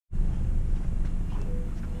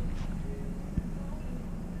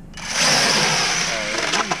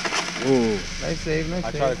Ooh. Nice save, nice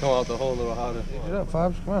save. I tried to come out the hole a little harder. Age it up,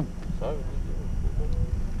 Fabs. Come on. Sorry.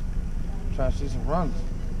 Trying to see some runs.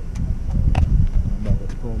 I'm about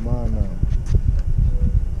to pull mine now.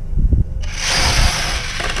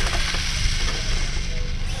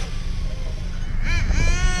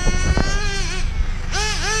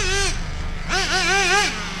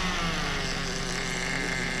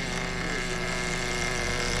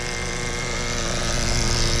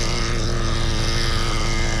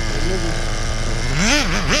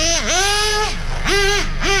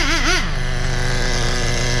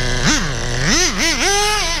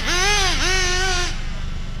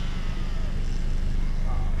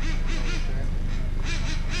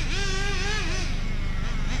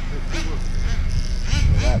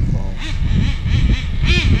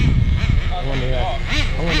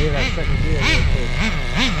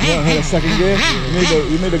 Second gear,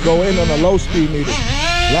 you need to go in on a low speed meter.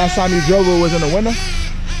 Last time you drove it was in the winter.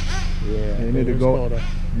 Yeah, you need to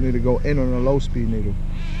go in on a low speed needle,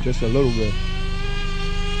 just a little bit.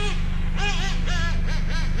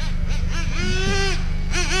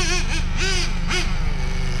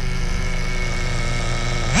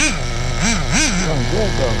 Sounds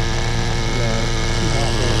good though. Yeah,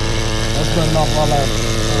 that's burning off all that.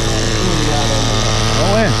 Go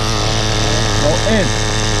in. Go in.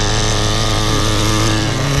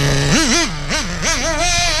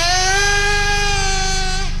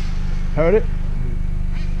 Heard it?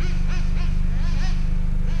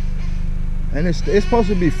 And it's supposed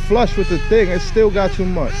to be flush with the thing. It still got too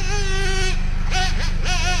much.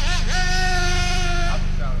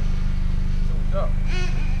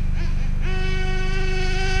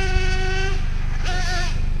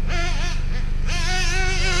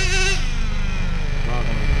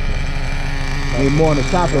 Need more on the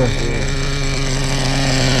top of it.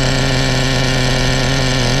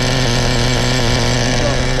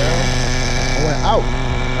 Out.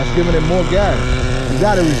 That's giving it more gas. You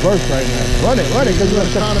got it reverse right now. Run it, because you're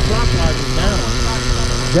counterclockwise.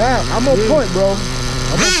 Down. I'm on point, bro.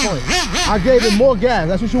 I'm on point. I gave it more gas.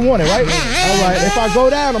 That's what you wanted, right? All right. If I go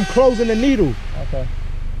down, I'm closing the needle. Okay.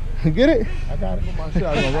 Get it? I got it. My shit,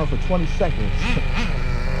 I'm gonna run for 20 seconds.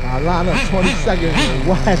 I line up 20 seconds and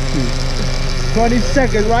watch you. 20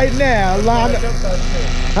 seconds right now. Line up.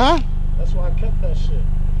 Huh? That's why I kept that shit.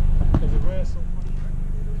 Because it ran so.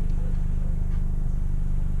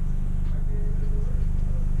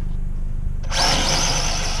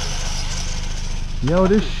 Yo,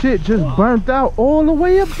 this shit just burnt out all the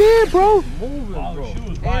way up there, bro. Moving, bro.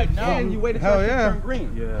 And you waited till it turned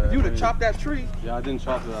green. Yeah. If you would have chopped that tree. Yeah, I didn't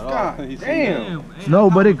chop it at all. God damn.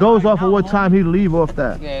 No, but it goes off of what time he leave off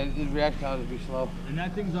that. Yeah, his reaction time would be slow. And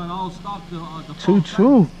that thing's on all stop. The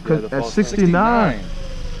 2-2, cause at 69.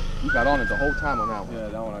 You got on it the whole time on that one. Yeah,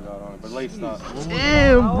 that one I got on it, but late stop.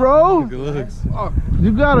 Damn, bro. Good looks.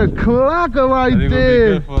 You got a clocker right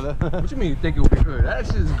there. What you mean you think it will be good? That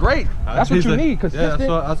shit is great. That's what you need, consistent.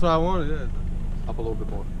 Yeah, that's what I wanted. Yeah. Up a little bit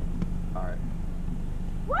more. All right.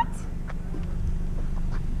 What?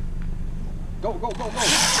 Go, go, go,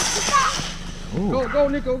 go. Go, go,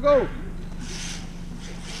 Nico, go.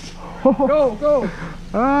 Go, go.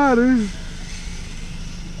 Ah, dude.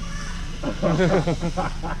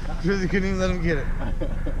 Drizzy couldn't even let him get it.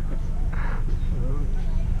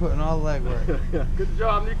 Putting all the leg work. Good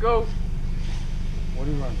job, Nico. What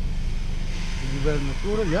do you run? Is you better than the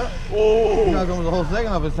scooter? Yep. Oh. You're not going the whole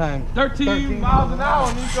second of his time. 13 miles an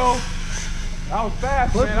hour, Nico. That was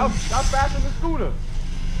fast, man. That was faster than the scooter.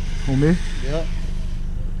 For me? Yep.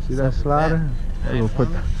 See that slider? I'm gonna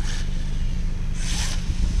put that.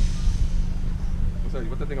 What's that? You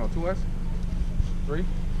put that thing on 2S? 3?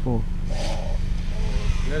 4.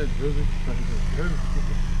 Get it, Drizzy.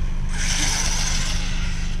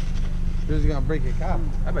 Drizzy gonna break your car.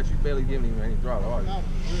 I bet you barely giving him any throttle, are you?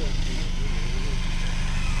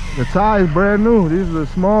 The tires brand new. These are the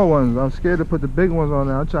small ones. I'm scared to put the big ones on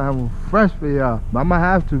there. I'm trying to have them fresh for y'all. But I might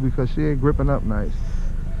have to because she ain't gripping up nice.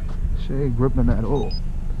 She ain't gripping at all.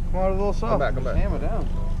 Come on, a little soft. Come back, come back. Hammer down.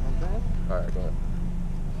 Alright, go ahead.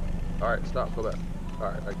 Alright, stop, go back.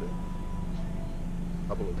 Alright, right there.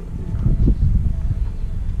 Up a little bit.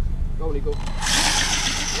 Go, Nico. Look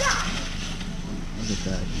at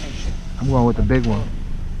that. I'm going with the big one.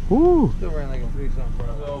 Woo! Still ran like a 3-something.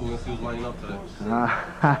 Oh, we're gonna see who's lining up today.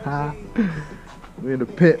 We're in the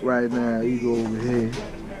pit right now. You go over here.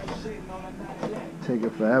 Take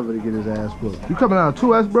it forever to get his ass whooped. You coming out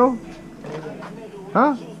 2S, bro?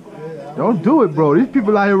 Huh? Don't do it, bro. These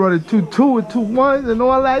people out here running 2.2 and 2.1s and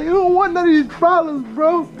all that. You don't want none of these problems,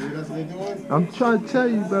 bro. That's what they doing? I'm trying to tell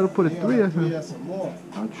you, you better put a 3S in. Yeah, some more.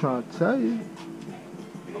 I'm trying to tell you.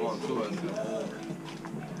 I'm on 2S.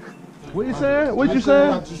 What you saying? What you I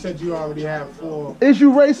saying? thought you said you already have 4. Is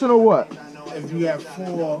you racing or what? If you have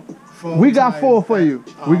 4 phone We got tires 4 for you.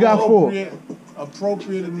 We got 4.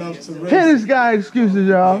 Appropriate enough to race. Hear this guy excuses,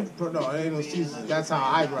 y'all. No, it ain't no excuses. That's how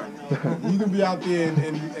I run. You can be out there in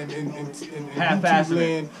Half-assing YouTube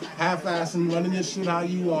land, half-assing, running your shit how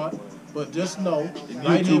you want. But just know,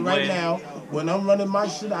 right here, right now, when I'm running my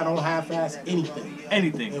shit, I don't half-ass anything.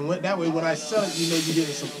 Anything. And that way, when I sell it, you know you're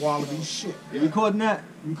getting some quality shit. You recording that?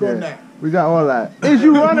 Recording that. We got all that. Is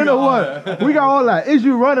you running or what? We got all that. Is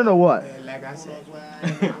you running or what? And like I said,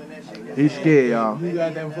 He's scared, y'all. you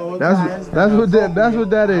got them forward That's tires, what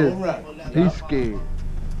that is. all right. He's scared.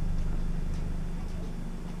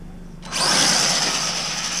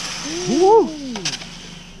 Woo!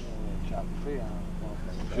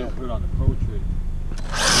 Should put it on the pro tree.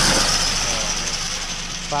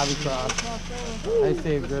 Bobby Cross. I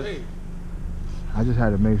saved this. I just had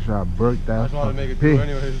to make sure I broke that. I just want to make it pig. through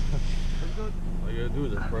anyways. All you gotta do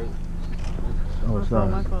is just break. Oh,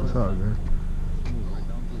 sorry. What's up, man?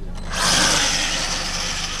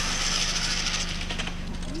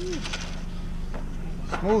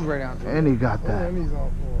 Smooth right down to it. And he got that. And he's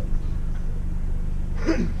on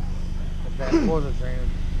for The bad quarter trainer.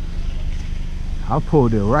 I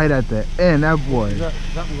pulled it right at the end, that boy.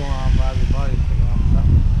 Something going on, Bobby. Body's picking up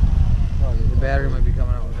something. The battery might be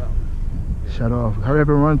coming out with something. Shut off. Hurry up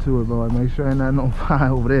and run to it, boy. Make sure ain't nothing on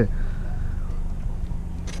fire over there.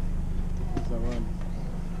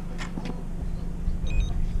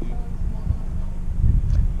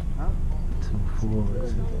 Huh?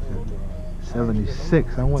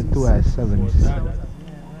 76. I went through at 76.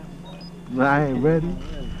 But I ain't ready.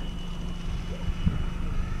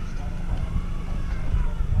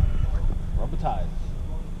 Rubber tires.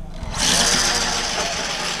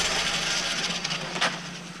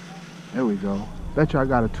 There we go. Bet you I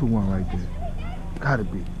got a 2-1 right there. Gotta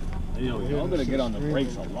be. Yo, y'all gonna get on the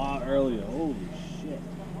brakes a lot earlier. Holy shit.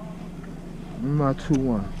 My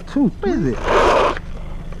 2-1. 2-3 is it?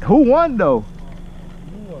 Who won though?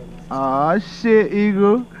 Aw, shit,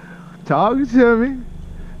 Eagle. Talk to me.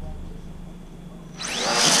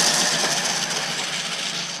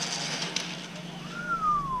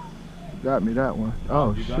 Got me that one.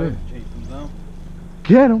 Oh, You got shit. it? Chase them down.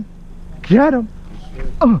 Get him. Get him.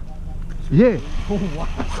 Yeah. Hold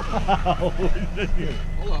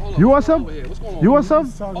on. You want some? Over here. What's going on? You want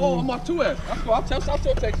some? Oh, I'm on 2S. I'll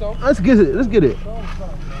still take some. Let's get it. Let's get it.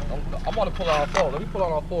 I'm about to pull out our 4. Let me pull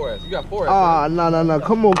out our 4S. You got 4S. Ah, no.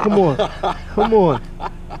 Come on. Come on.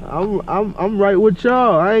 I'm right with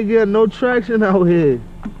y'all. I ain't getting no traction out here.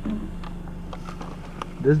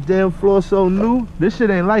 This damn floor so new. This shit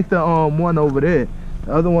ain't like the one over there.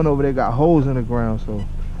 The other one over there got holes in the ground, so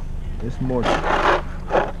it's more. Who's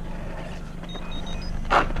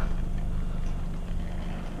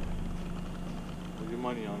your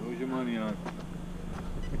money on? Who's your money on?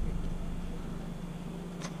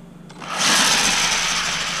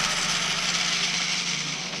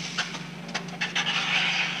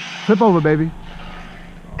 Flip over, baby.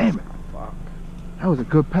 Damn it. Fuck. That was a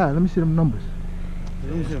good pass. Let me see them numbers.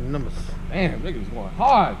 Numbers. Damn, niggas going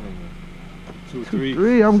hard, nigga. 2, 3.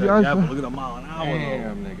 3, I'm Yeah, got but look at the mile an hour though.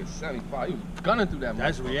 Damn, nigga. 75. You was gunning through that.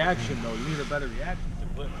 That's motherfucker. reaction though. You need a better reaction to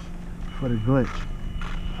glitch. for the glitch.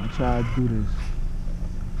 I'll try to do this.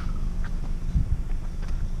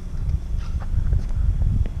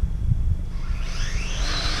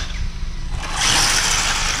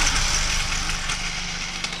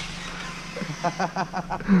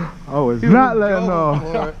 Oh, it's not letting off.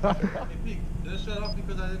 Did it shut off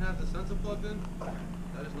because I didn't have the sensor plugged in?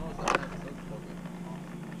 I just noticed I didn't have the sensor plugged in.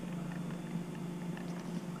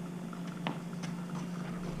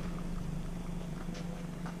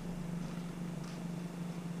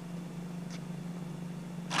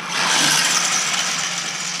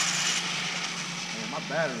 Man, my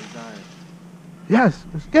battery's dying. Yes,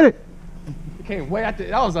 let's get it. It came way at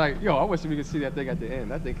the. I was like, yo, I wish we could see that thing at the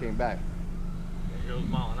end. That thing came back.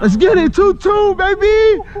 Let's get it. 2-2,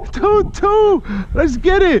 baby. 2-2. Let's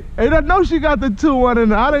get it. And I know she got the 2-1 in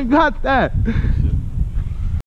there. I done got that.